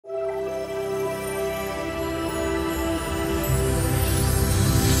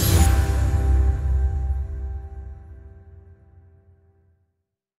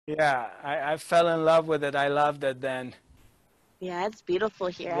Yeah, I fell in love with it. I loved it then. Yeah, it's beautiful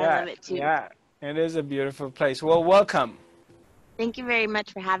here. I Yeah, love it too. yeah, it is a beautiful place. Well, welcome. Thank you very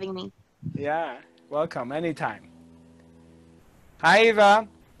much for having me. Yeah, welcome anytime. Hi, Eva.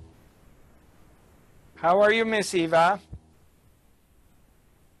 How are you, Miss Eva?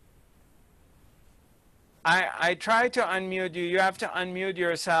 I try to unmute you. You have to unmute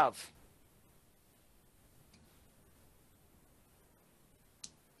yourself.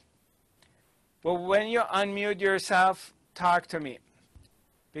 But when you unmute yourself, talk to me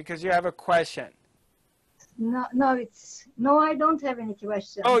because you have a question. No, no, I don't have any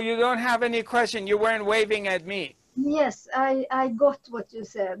question. Oh, you don't have any question. You weren't waving at me. Yes, I got what you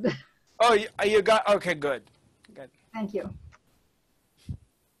said. Oh, you got, okay, good. Good. Thank you.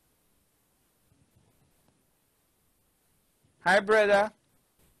 Hi, brother.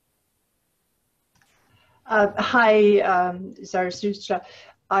 Hi, Zarathustra.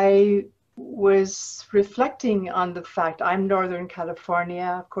 I was reflecting on the fact I'm Northern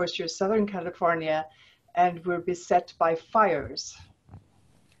California, of course you're Southern California, and we're beset by fires.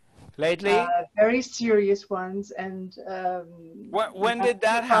 Lately? Very serious ones. And when did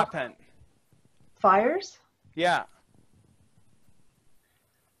that happen? Fires? Yeah.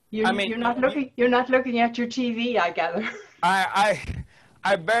 You're not looking at your TV, I gather.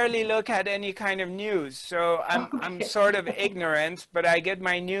 I barely look at any kind of news, so I'm sort of ignorant, but I get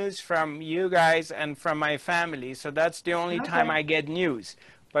my news from you guys and from my family, so that's the only time I get news.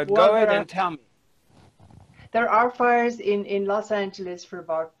 But well, go ahead and tell me. There are fires in Los Angeles for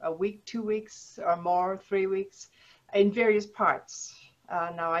about a week, 2 weeks or more, 3 weeks, in various parts.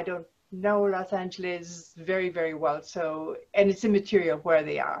 Now I don't know Los Angeles very, very well, so, and it's immaterial where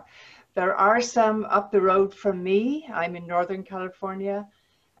they are. There are some up the road from me. I'm in Northern California,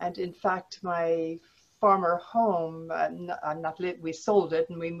 and in fact, my former home, we sold it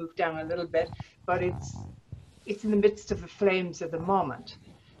and we moved down a little bit, but it's in the midst of the flames at the moment.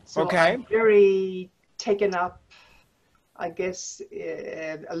 So I'm very taken up, I guess,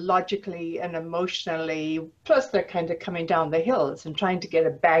 logically and emotionally, plus they're kind of coming down the hills and trying to get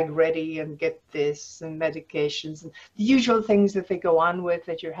a bag ready and get this and medications and the usual things that they go on with,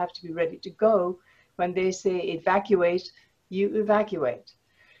 that you have to be ready to go. When they say evacuate, you evacuate.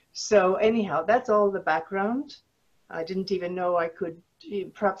 So anyhow, that's all the background. I didn't even know I could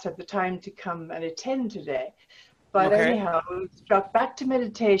perhaps have the time to come and attend today. But anyhow, it's brought back to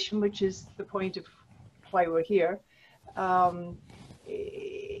meditation, which is the point of why we're here.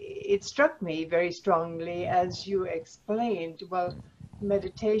 It struck me very strongly as you explained, well,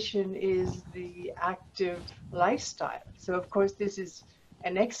 meditation is the active lifestyle. So of course, this is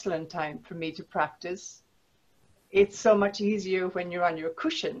an excellent time for me to practice. It's so much easier when you're on your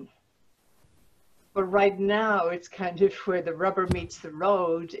cushion. But right now, it's kind of where the rubber meets the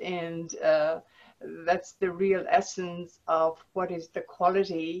road, and that's the real essence of what is the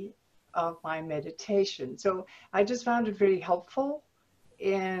quality of my meditation. So I just found it very helpful.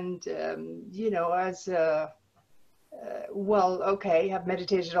 And, you know, as well, okay, I've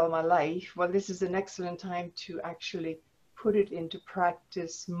meditated all my life. Well, this is an excellent time to actually put it into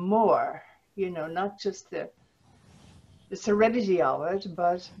practice more, you know, not just the serenity of it,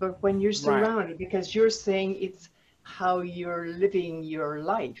 but when you're surrounded, because you're saying it's how you're living your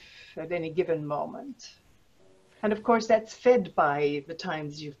life at any given moment. And of course, that's fed by the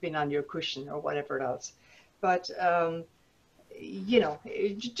times you've been on your cushion or whatever else. But, you know,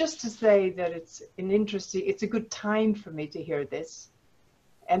 just to say that it's it's a good time for me to hear this.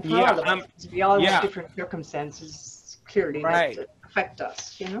 And for all of us, we all have different circumstances, clearly, that affect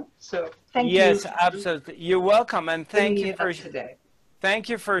us, you know? So thank you. Yes, absolutely. You're welcome. And thank you for today. Thank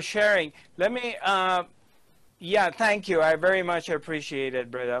you for sharing. Let me, yeah, thank you. I very much appreciate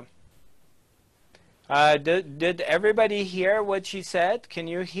it, brother. Did everybody hear what she said? Can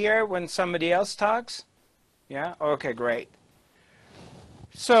you hear when somebody else talks? Yeah? Okay, great.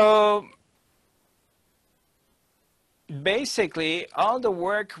 So basically, all the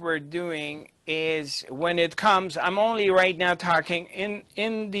work we're doing is when it comes, I'm only right now talking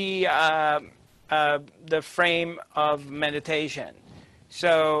in the frame of meditation.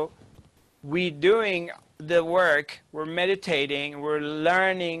 So we're doing the work, we're meditating, we're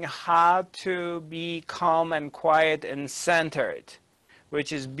learning how to be calm and quiet and centered,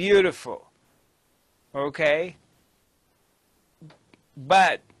 which is beautiful, okay?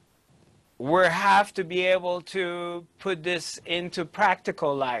 But we have to be able to put this into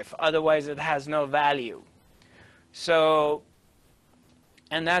practical life, otherwise it has no value. So,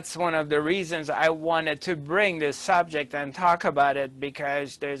 and that's one of the reasons I wanted to bring this subject and talk about it,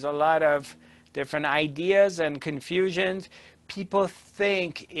 because there's a lot of different ideas and confusions. people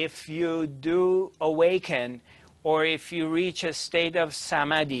think if you do awaken, or if you reach a state of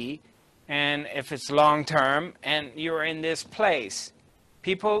samadhi, and if it's long term, and you're in this place,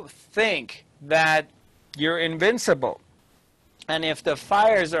 people think that you're invincible. And if the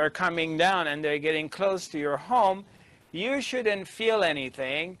fires are coming down and they're getting close to your home, you shouldn't feel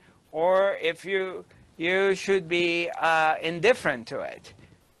anything, or if you should be indifferent to it.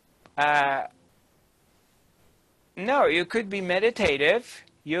 No, you could be meditative.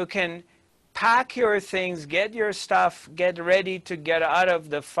 You can pack your things, get your stuff, get ready to get out of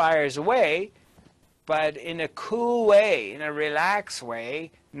the fire's way, but in a cool way, in a relaxed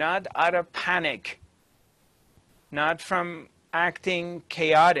way, not out of panic, not from acting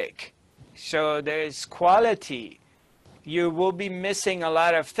chaotic. So there's quality. You will be missing a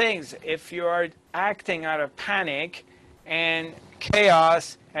lot of things if you are acting out of panic and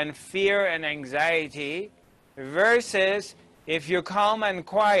chaos and fear and anxiety, versus if you're calm and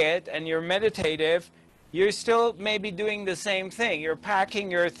quiet and you're meditative, you're still maybe doing the same thing. You're packing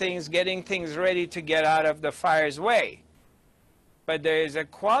your things, getting things ready to get out of the fire's way. But there is a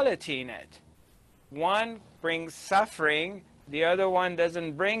quality in it. One brings suffering, the other one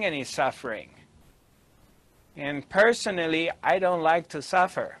doesn't bring any suffering. And personally, I don't like to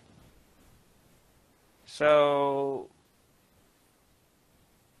suffer. So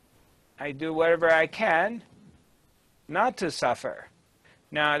I do whatever I can not to suffer.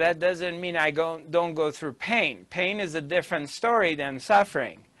 Now, that doesn't mean I don't go through pain. Pain is a different story than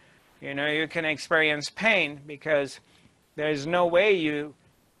suffering. You know, you can experience pain because there's no way you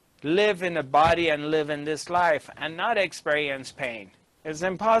live in a body and live in this life and not experience pain. It's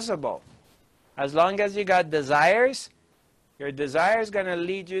impossible. As long as you got desires, your desire is going to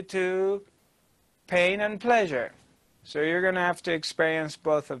lead you to pain and pleasure. So you're going to have to experience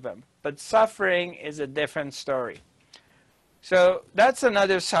both of them. But suffering is a different story. So that's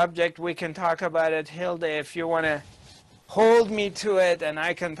another subject. We can talk about it, Hilde, if you want to hold me to it, and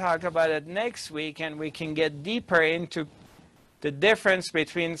I can talk about it next week, and we can get deeper into the difference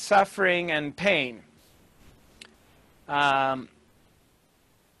between suffering and pain.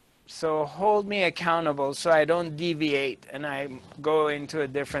 So hold me accountable so I don't deviate and I go into a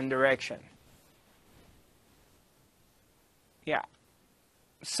different direction. Yeah.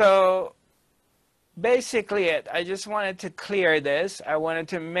 So basically I just wanted to clear this. I wanted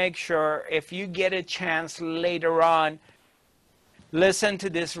to make sure if you get a chance later on, listen to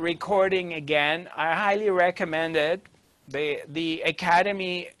this recording again. I highly recommend it. The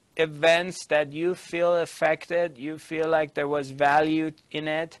Academy events that you feel affected, you feel like there was value in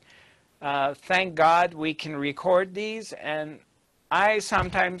it, thank God we can record these. And I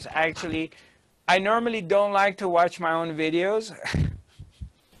sometimes actually, I normally don't like to watch my own videos.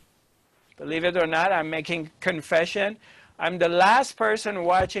 Believe it or not, I'm making confession. I'm the last person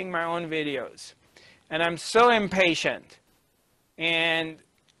watching my own videos. And I'm so impatient. And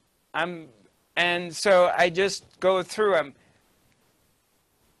so I just go through them.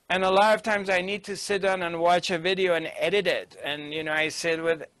 And a lot of times I need to sit down and watch a video and edit it. And, you know, I sit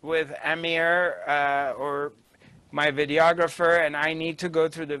with Amir or my videographer, and I need to go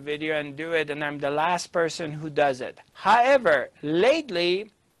through the video and do it. And I'm the last person who does it. However, lately,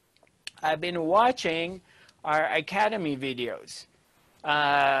 I've been watching our Academy videos.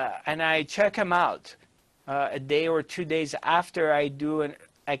 And I check them out a day or 2 days after I do an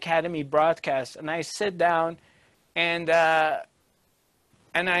Academy broadcast. And I sit down and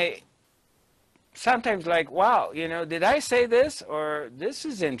I sometimes like, wow, you know, did I say this? Or this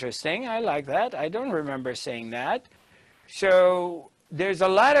is interesting. I like that. I don't remember saying that. So there's a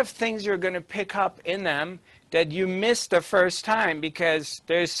lot of things you're going to pick up in them that you missed the first time because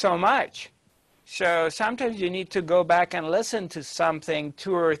there's so much. So sometimes you need to go back and listen to something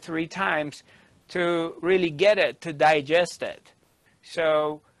 2 or 3 times to really get it, to digest it.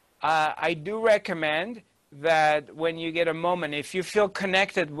 So I do recommend that when you get a moment, if you feel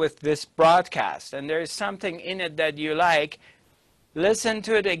connected with this broadcast and there's something in it that you like, listen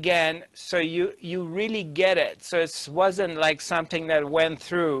to it again so you really get it. So it wasn't like something that went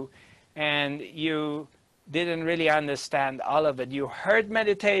through and you didn't really understand all of it. You heard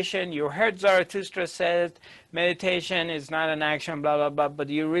meditation, you heard Zarathustra said meditation is not an action, blah, blah, blah, but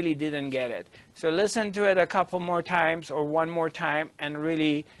you really didn't get it. So listen to it a couple more times or one more time and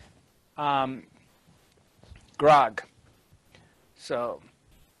really grog. So,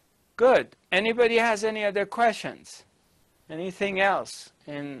 good. Anybody has any other questions? Anything else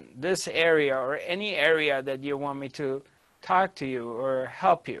in this area or any area that you want me to talk to you or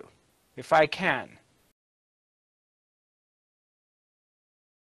help you, if I can?